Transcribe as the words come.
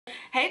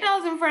Hey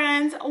dolls and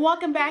friends,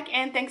 welcome back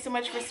and thanks so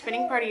much for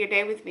spending part of your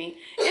day with me.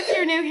 If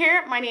you're new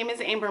here, my name is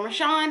Amber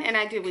Michon and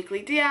I do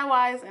weekly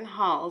DIYs and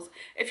hauls.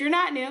 If you're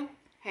not new,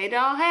 hey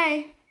doll,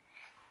 hey.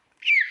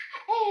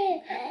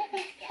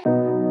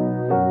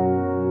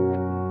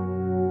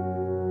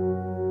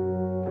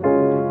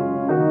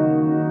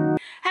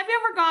 Have you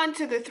ever gone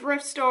to the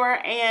thrift store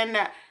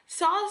and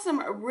saw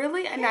some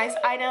really nice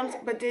items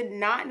but did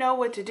not know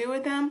what to do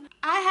with them?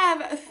 I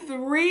have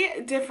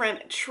 3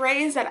 different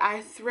trays that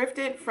I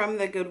thrifted from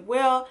the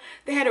Goodwill.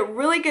 They had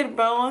really good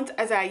bones,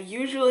 as I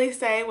usually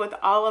say with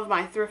all of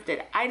my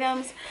thrifted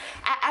items.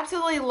 I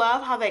absolutely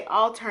love how they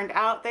all turned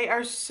out. They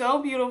are so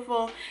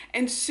beautiful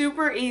and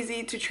super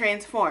easy to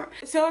transform.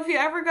 So if you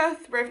ever go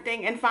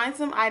thrifting and find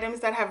some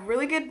items that have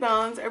really good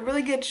bones, a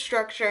really good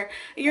structure,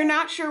 you're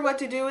not sure what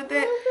to do with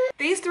it,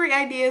 these 3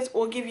 ideas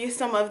will give you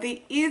some of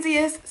the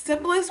easiest,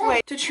 simplest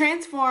way to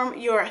transform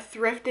your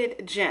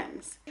thrifted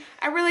gems.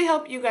 I really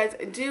hope you guys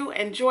do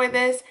enjoy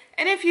this,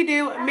 and if you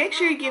do, make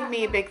sure you give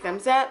me a big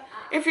thumbs up.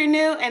 If you're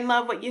new and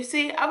love what you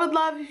see, I would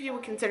love if you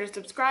would consider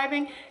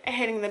subscribing and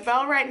hitting the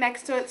bell right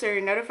next to it so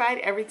you're notified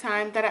every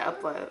time that I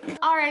upload.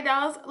 Alright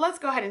dolls, let's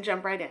go ahead and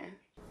jump right in.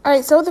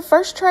 Alright, so the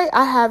first tray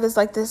I have is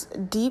like this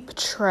deep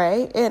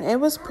tray, and it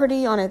was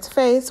pretty on its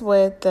face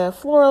with the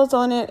florals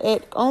on it.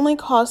 It only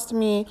cost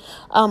me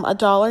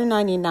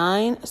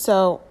 $1.99.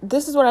 So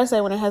this is what I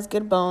say when it has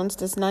good bones,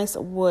 this nice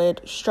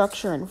wood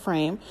structure and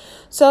frame.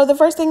 So the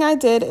first thing I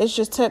did is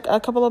just took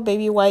a couple of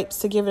baby wipes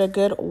to give it a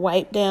good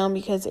wipe down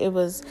because it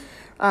was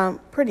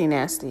pretty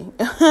nasty.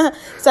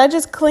 So I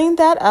just cleaned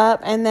that up,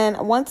 and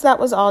then once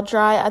that was all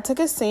dry, I took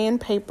a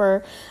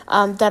sandpaper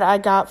that I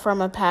got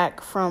from a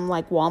pack from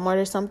like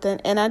Walmart or something,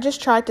 and I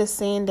just tried to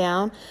sand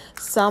down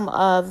some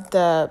of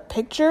the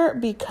picture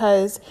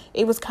because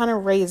it was kind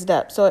of raised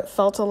up, so it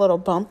felt a little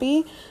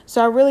bumpy.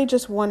 So I really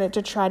just wanted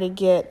to try to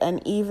get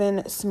an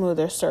even,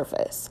 smoother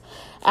surface.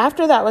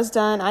 After that was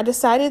done, I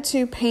decided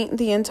to paint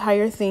the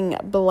entire thing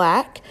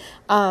black,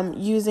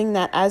 using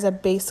that as a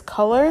base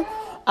color.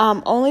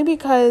 Only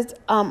because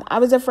I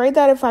was afraid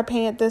that if I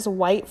painted this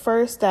white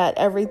first that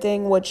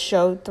everything would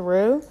show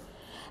through,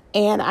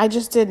 and I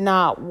just did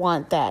not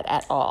want that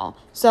at all.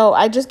 So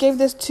I just gave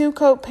this 2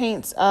 coat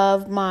paints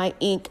of my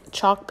ink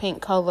chalk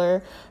paint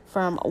color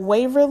from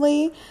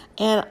Waverly,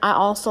 and I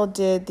also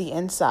did the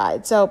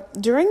inside. So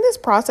during this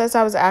process,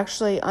 I was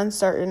actually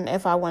uncertain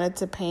if I wanted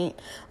to paint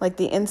like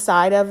the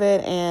inside of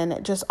it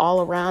and just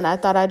all around. I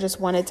thought I just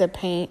wanted to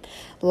paint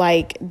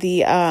like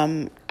the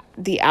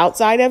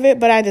outside of it,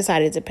 but I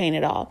decided to paint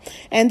it all.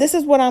 And this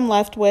is what I'm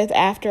left with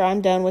after I'm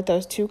done with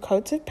those 2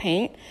 coats of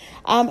paint.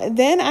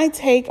 Then I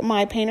take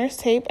my painter's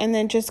tape and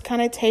then just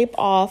kind of tape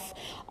off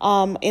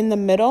in the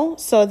middle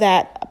so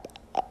that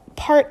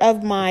part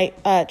of my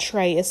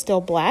tray is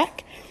still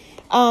black.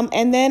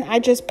 And then I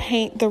just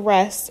paint the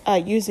rest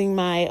using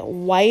my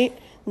white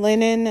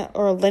linen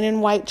or linen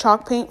white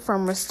chalk paint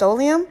from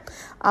Rust-Oleum.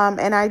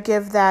 And I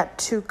give that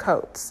 2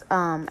 coats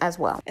as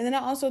well. And then I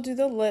also do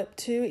the lip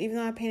too. Even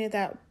though I painted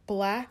that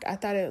black, I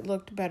thought it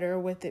looked better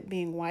with it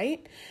being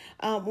white.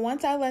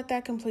 Once I let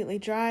that completely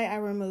dry, I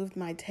removed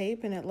my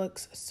tape and it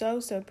looks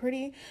so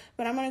pretty.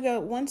 But I'm going to go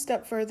one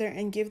step further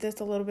and give this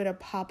a little bit of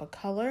pop of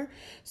color.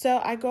 So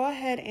I go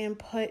ahead and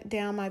put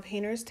down my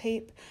painter's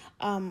tape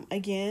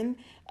again,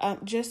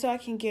 just so I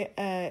can get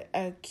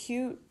a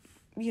cute,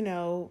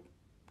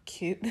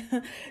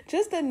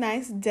 just a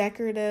nice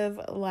decorative,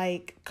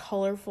 like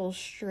colorful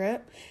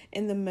strip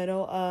in the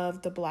middle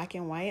of the black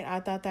and white.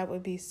 I thought that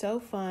would be so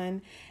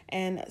fun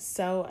and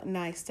so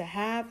nice to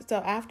have. So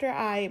after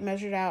I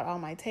measured out all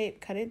my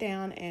tape, cut it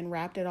down and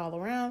wrapped it all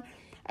around,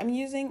 I'm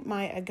using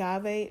my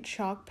agave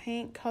chalk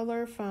paint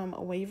color from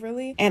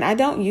Waverly, and I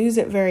don't use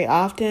it very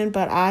often,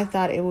 but I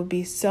thought it would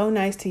be so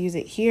nice to use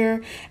it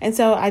here. And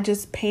so I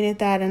just painted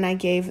that, and I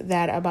gave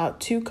that about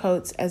 2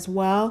 coats as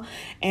well.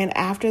 And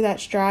after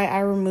that's dry,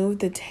 I removed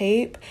the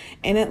tape,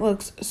 and it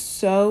looks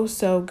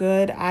so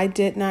good. I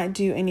did not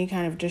do any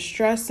kind of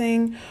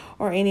distressing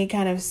or any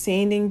kind of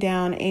sanding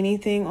down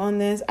anything on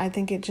this. I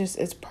think it just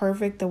is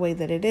perfect the way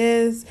that it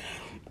is.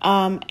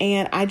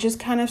 And I just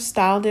kind of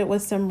styled it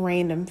with some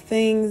random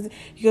things.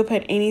 You could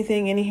put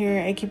anything in here.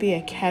 It could be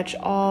a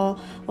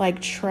catch-all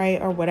like tray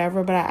or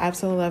whatever, but I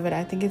absolutely love it.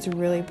 I think it's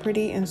really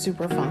pretty and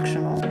super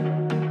functional.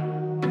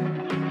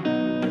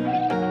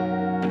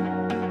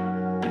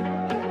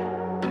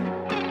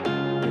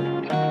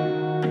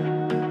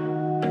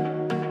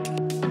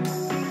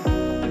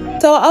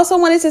 So I also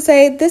wanted to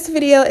say this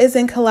video is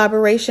in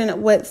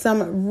collaboration with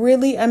some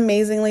really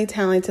amazingly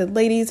talented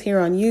ladies here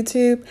on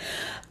YouTube.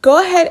 Go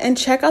ahead and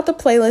check out the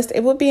playlist.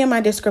 It will be in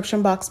my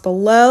description box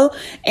below.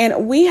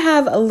 And we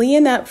have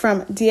Leonette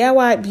from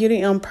DIY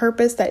Beauty on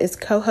Purpose that is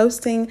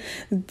co-hosting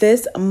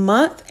this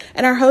month.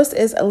 And our host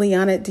is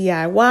Liana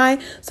DIY.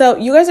 So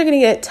you guys are going to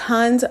get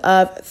tons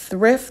of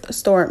thrift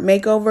store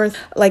makeovers,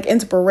 like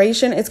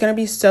inspiration. It's going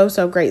to be so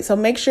great. So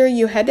make sure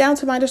you head down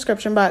to my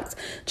description box,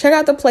 check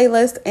out the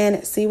playlist,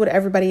 and see what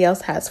everybody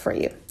else has for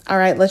you. All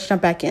right, let's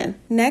jump back in.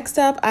 Next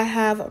up, I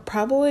have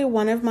probably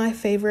one of my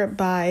favorite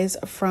buys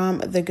from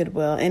the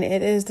Goodwill, and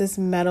it is this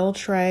metal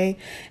tray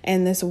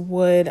and this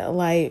wood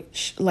like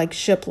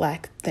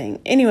shiplap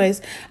thing.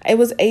 Anyways, it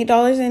was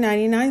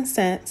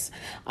 $8.99.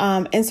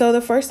 And so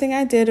the first thing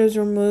I did was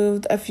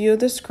remove a few of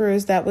the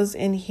screws that was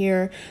in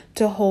here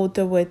to hold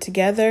the wood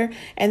together,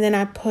 and then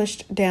I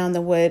pushed down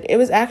the wood. It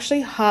was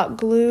actually hot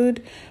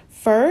glued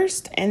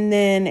first and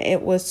then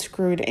it was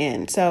screwed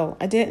in, so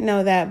I didn't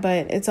know that,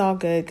 but it's all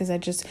good because I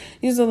just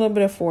used a little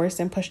bit of force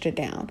and pushed it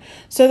down.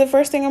 So the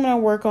first thing I'm going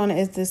to work on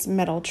is this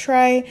metal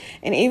tray,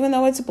 and even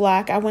though it's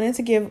black, I wanted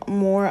to give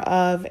more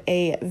of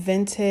a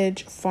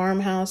vintage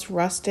farmhouse,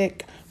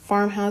 rustic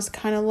farmhouse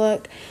kind of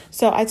look.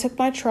 So I took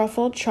my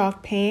truffle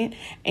chalk paint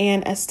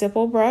and a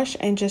stipple brush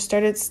and just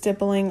started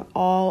stippling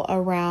all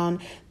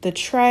around the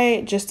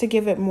tray just to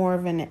give it more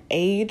of an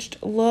aged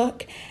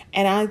look.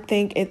 And I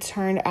think it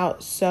turned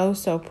out so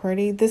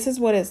pretty. This is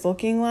what it's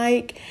looking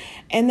like.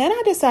 And then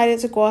I decided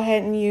to go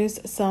ahead and use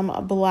some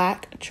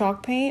black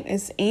chalk paint.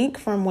 It's ink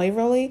from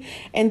Waverly,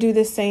 and do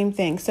the same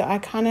thing. So I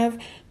kind of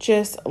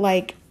just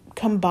like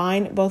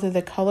combine both of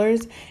the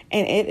colors,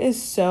 and it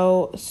is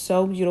so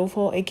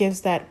beautiful. It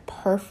gives that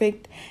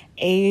perfect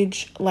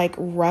age, like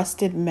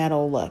rusted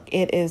metal look.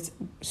 It is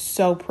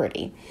so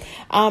pretty.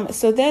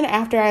 So then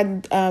after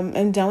I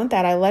am done with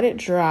that, I let it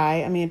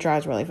dry. I mean, it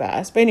dries really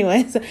fast, but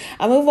anyways,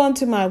 I move on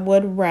to my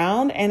wood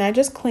round, and I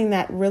just clean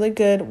that really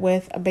good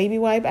with a baby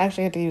wipe.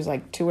 Actually, I had to use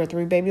like 2 or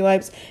 3 baby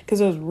wipes because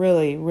it was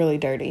really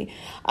dirty.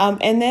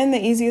 And then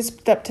the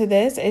easiest step to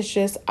this is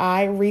just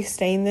I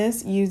restain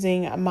this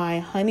using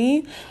my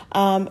honey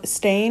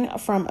stain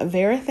from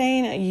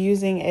Varathane,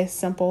 using a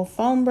simple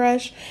foam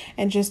brush,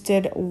 and just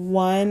did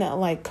one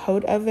like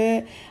coat of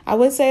it. I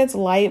would say it's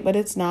light, but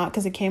it's not,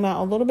 because it came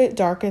out a little bit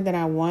darker than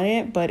I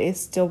wanted, but it's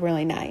still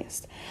really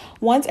nice.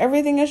 Once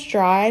everything is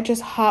dry,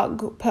 just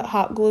put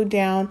hot glue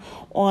down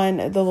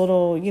on the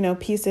little,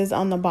 pieces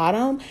on the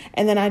bottom,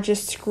 and then I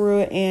just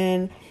screw it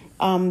in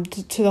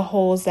to the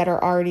holes that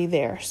are already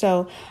there.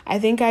 So I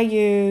think I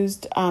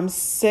used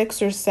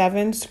 6 or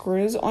 7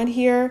 screws on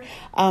here.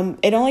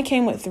 It only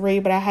came with 3,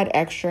 but I had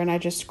extra, and I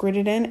just screwed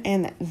it in,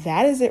 and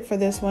that is it for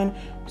this one.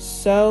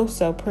 So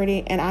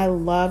pretty, and I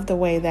love the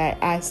way that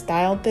I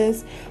styled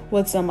this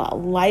with some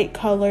light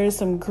colors,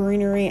 some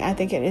greenery. I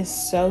think it is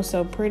so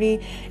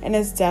pretty, and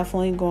it's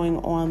definitely going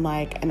on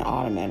like an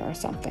ottoman or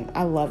something.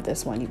 I love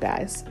this one, you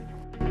guys.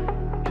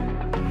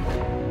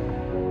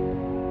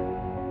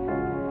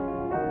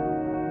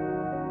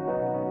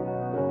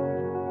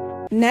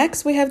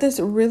 Next, we have this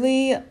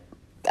really,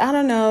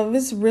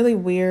 this really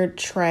weird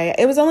tray.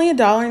 It was only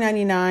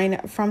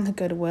 $1.99 from the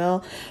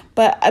Goodwill,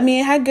 but I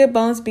mean, it had good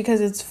bones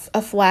because it's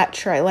a flat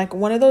tray, like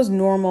one of those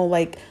normal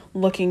like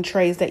looking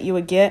trays that you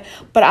would get.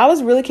 But I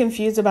was really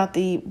confused about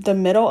the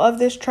middle of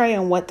this tray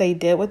and what they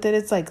did with it.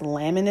 It's like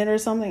laminate or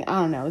something.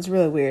 I don't know. It's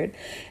really weird.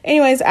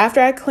 Anyways,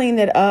 after I cleaned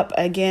it up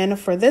again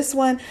for this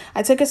one,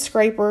 I took a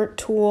scraper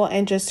tool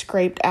and just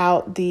scraped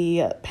out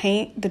the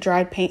paint, the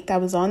dried paint that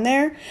was on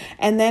there.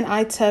 And then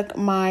I took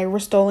my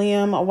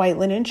Rust-Oleum white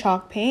linen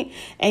chalk paint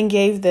and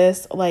gave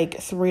this like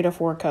 3 to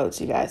 4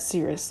 coats, you guys.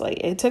 Seriously.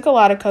 It took a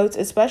lot of coats,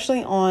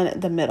 especially on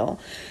the middle.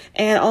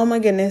 And oh my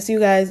goodness, you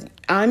guys,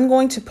 I'm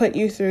going to put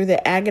you through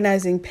the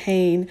agonizing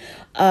pain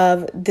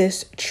of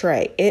this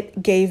tray.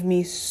 It gave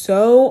me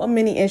so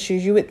many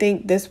issues. You would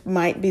think this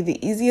might be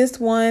the easiest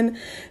one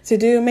to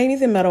do. Maybe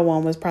the metal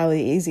one was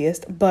probably the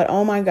easiest, but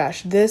oh my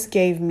gosh, this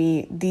gave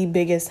me the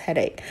biggest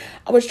headache.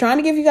 I was trying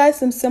to give you guys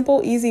some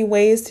simple, easy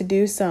ways to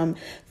do some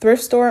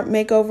thrift store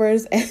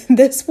makeovers, and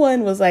this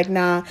one was like,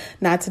 nah,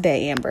 not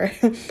today, Amber.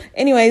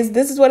 Anyways,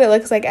 this is what it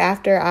looks like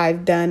after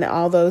I've done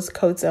all those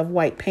coats of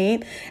white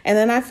paint. And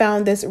then I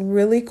found this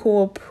really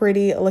cool,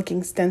 pretty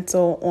looking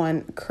stencil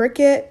on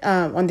Cricut,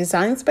 on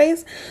Design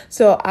Space.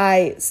 So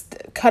I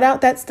cut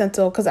out that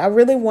stencil because I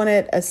really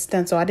wanted a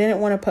stencil. I didn't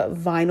want to put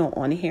vinyl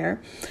on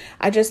here.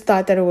 I just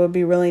thought that it would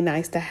be really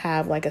nice to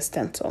have like a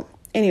stencil.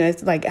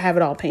 Anyways, like have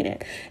it all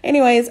painted.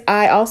 Anyways,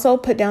 I also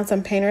put down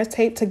some painter's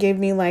tape to give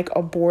me like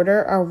a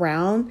border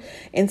around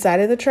inside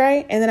of the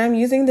tray. And then I'm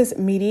using this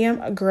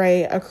medium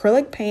gray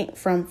acrylic paint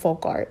from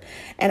Folk Art.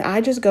 And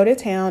I just go to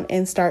town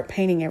and start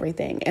painting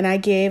everything. And I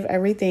gave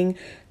everything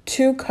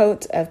 2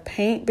 coats of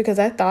paint because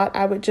I thought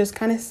I would just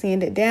kind of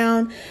sand it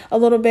down a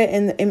little bit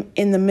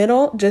in the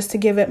middle just to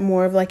give it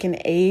more of like an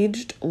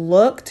aged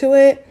look to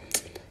it.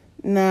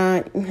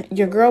 Nah,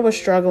 your girl was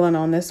struggling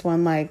on this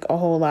one like a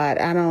whole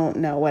lot. I don't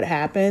know what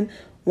happened.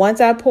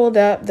 Once I pulled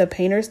up the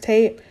painter's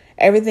tape,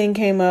 everything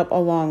came up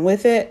along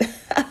with it.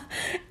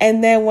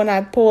 And then when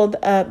I pulled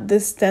up the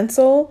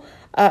stencil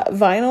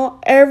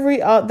vinyl,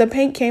 the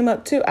paint came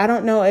up too. I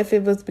don't know if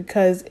it was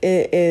because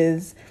it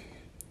is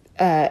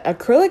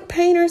acrylic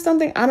paint or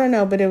something. I don't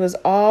know, but it was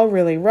all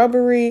really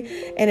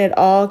rubbery and it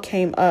all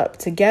came up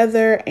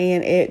together,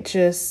 and it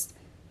just,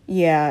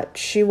 yeah,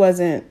 she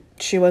wasn't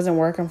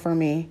working for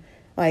me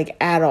like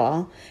at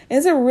all.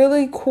 It's a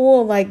really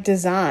cool like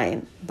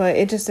design, but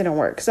it just didn't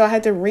work. So I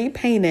had to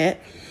repaint it.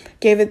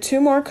 gave it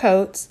 2 more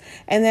coats,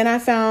 and then I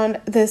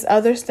found this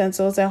other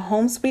stencil. It's a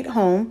Home Sweet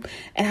Home,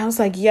 and I was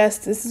like, yes,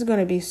 this is going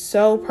to be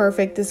so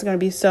perfect. This is going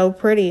to be so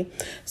pretty.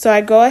 So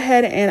I go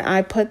ahead and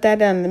I put that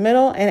down in the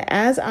middle, and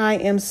as I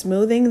am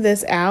smoothing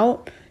this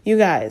out, you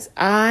guys,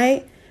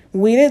 I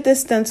weeded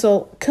this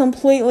stencil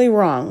completely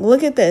wrong.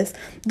 Look at this.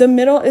 The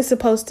middle is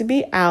supposed to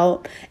be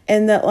out,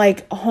 and the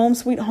like Home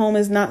Sweet Home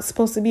is not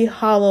supposed to be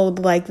hollowed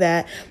like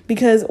that,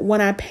 because when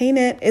I paint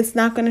it, it's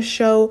not going to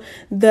show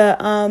the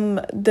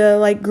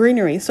like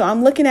greenery. So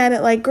I'm looking at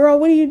it like, girl,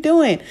 what are you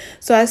doing?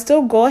 So I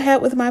still go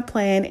ahead with my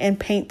plan and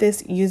paint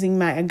this using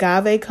my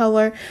agave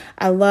color.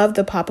 I love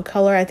the pop of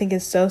color. I think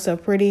it's so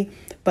pretty,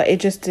 but it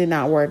just did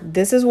not work.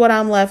 This is what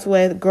I'm left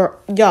with, girl,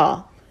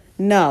 y'all.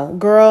 No,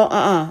 girl,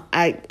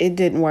 it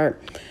didn't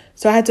work.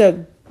 So I had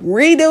to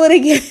redo it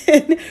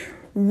again,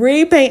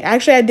 repaint.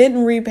 Actually, I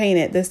didn't repaint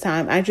it this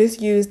time. I just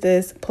used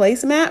this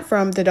placemat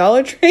from the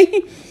Dollar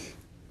Tree.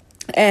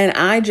 And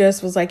I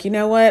just was like, you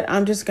know what?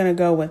 I'm just going to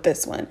go with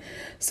this one.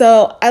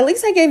 So at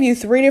least I gave you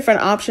 3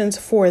 different options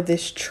for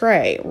this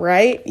tray,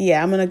 right?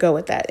 Yeah, I'm going to go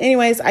with that.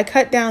 Anyways, I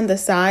cut down the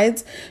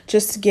sides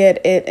just to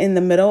get it in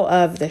the middle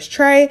of this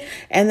tray.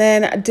 And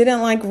then I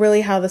didn't like really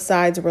how the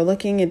sides were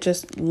looking. It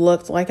just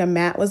looked like a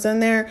mat was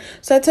in there.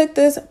 So I took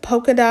this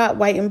polka dot,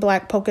 white and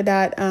black polka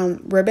dot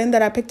ribbon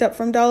that I picked up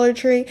from Dollar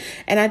Tree.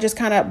 And I just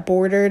kind of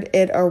bordered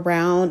it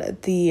around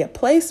the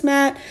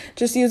placemat.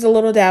 Just used a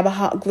little dab of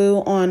hot glue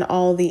on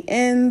all the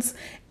ends.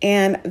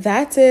 And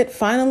that's it.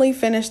 Finally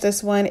finished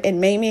this one. It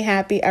made me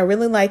happy. I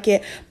really like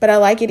it, but I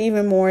like it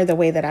even more the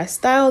way that I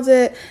styled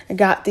it. I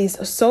got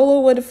these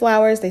solo wood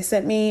flowers. They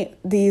sent me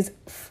these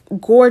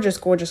gorgeous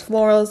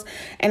florals,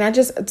 and I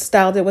just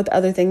styled it with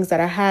other things that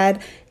I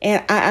had.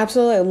 And I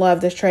absolutely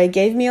love this tray. It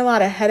gave me a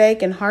lot of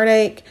headache and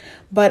heartache,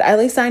 but at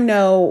least I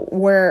know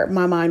where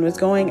my mind was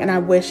going, and I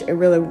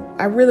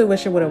really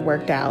wish it would have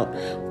worked out.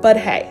 But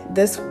hey,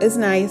 this is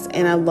nice,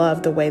 and I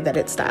love the way that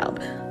it's styled.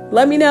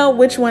 Let me know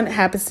which one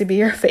happens to be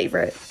your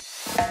favorite.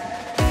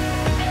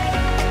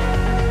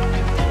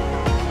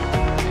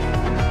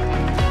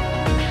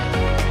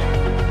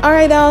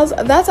 Alright dolls,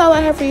 that's all I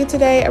have for you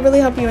today. I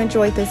really hope you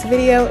enjoyed this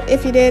video.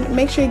 If you did,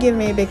 make sure you give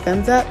me a big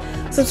thumbs up.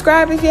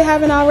 Subscribe if you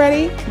haven't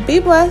already. Be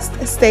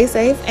blessed, stay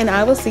safe, and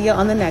I will see you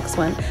on the next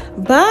one.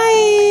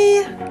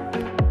 Bye!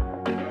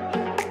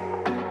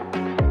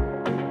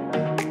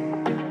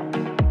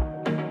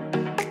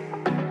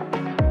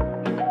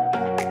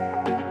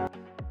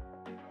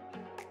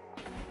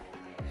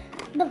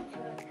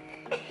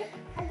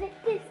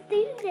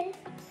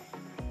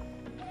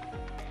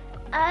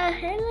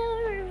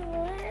 Hello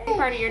everyone.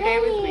 Part of your day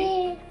with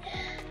me.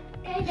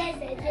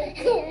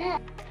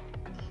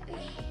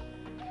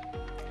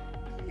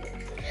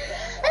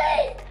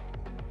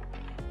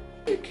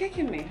 You're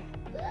kicking me.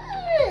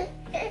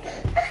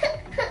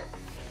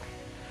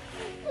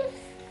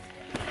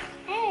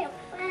 Hey,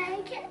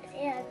 I can't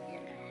see it.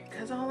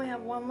 Because I only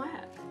have one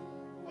lap.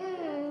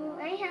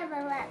 I have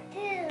a lap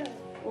too.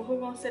 Well, who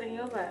gonna sit in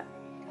your lap?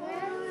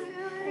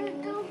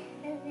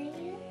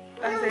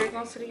 Isaiah. Isaiah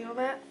gonna sit in your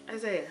lap?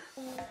 Isaiah.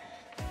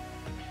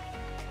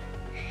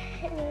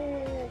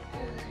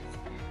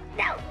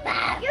 No,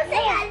 you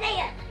say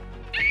Isaiah.